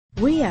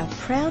We are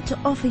proud to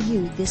offer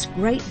you this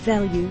great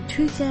value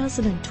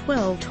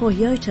 2012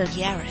 Toyota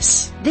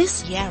Yaris.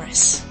 This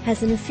Yaris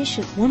has an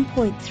efficient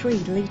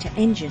 1.3 litre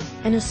engine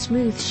and a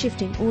smooth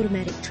shifting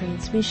automatic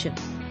transmission.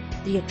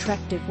 The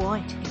attractive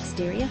white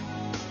exterior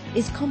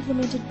is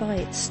complemented by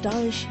its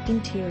stylish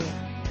interior.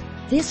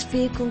 This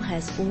vehicle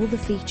has all the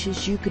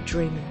features you could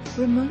dream of.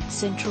 Remote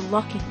central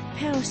locking,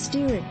 power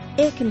steering,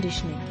 air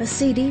conditioning, a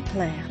CD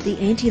player. The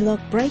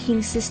anti-lock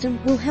braking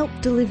system will help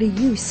deliver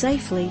you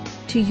safely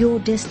to your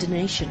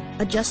destination.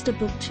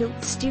 Adjustable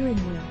tilt steering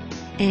wheel,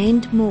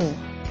 and more.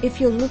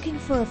 If you're looking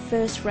for a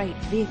first-rate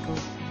vehicle,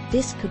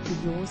 this could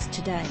be yours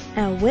today.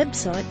 Our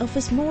website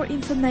offers more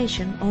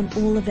information on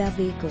all of our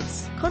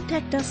vehicles.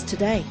 Contact us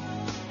today.